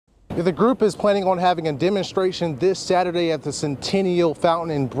The group is planning on having a demonstration this Saturday at the Centennial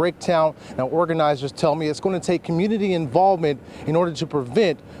Fountain in Bricktown. Now, organizers tell me it's going to take community involvement in order to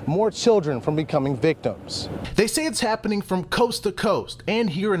prevent more children from becoming victims. They say it's happening from coast to coast and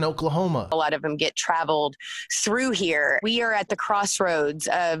here in Oklahoma. A lot of them get traveled through here. We are at the crossroads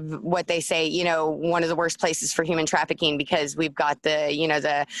of what they say, one of the worst places for human trafficking, because we've got the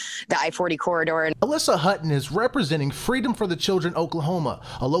I-40 corridor. Alyssa Hutton is representing Freedom for the Children Oklahoma,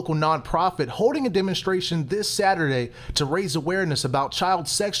 a local nonprofit holding a demonstration this Saturday to raise awareness about child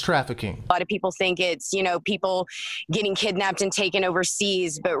sex trafficking. A lot of people think it's, people getting kidnapped and taken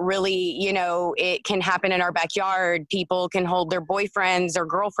overseas, but really, it can happen in our backyard. People can hold their boyfriends or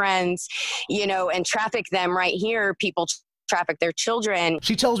girlfriends, and traffic them right here. People traffic their children.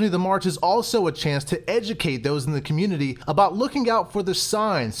 She tells me the march is also a chance to educate those in the community about looking out for the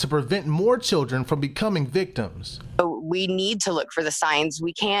signs to prevent more children from becoming victims. We need to look for the signs.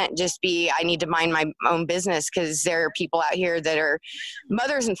 We can't just be, I need to mind my own business, because there are people out here that are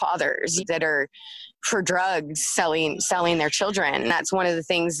mothers and fathers that are for drugs selling their children. That's one of the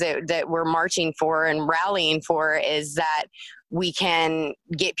things that we're marching for and rallying for, is that we can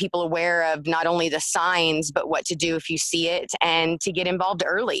get people aware of not only the signs, but what to do if you see it, and to get involved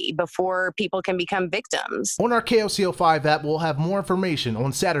early before people can become victims. On our KOCO 5 app, we'll have more information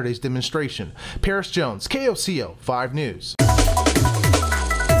on Saturday's demonstration. Paris Jones, KOCO 5 News.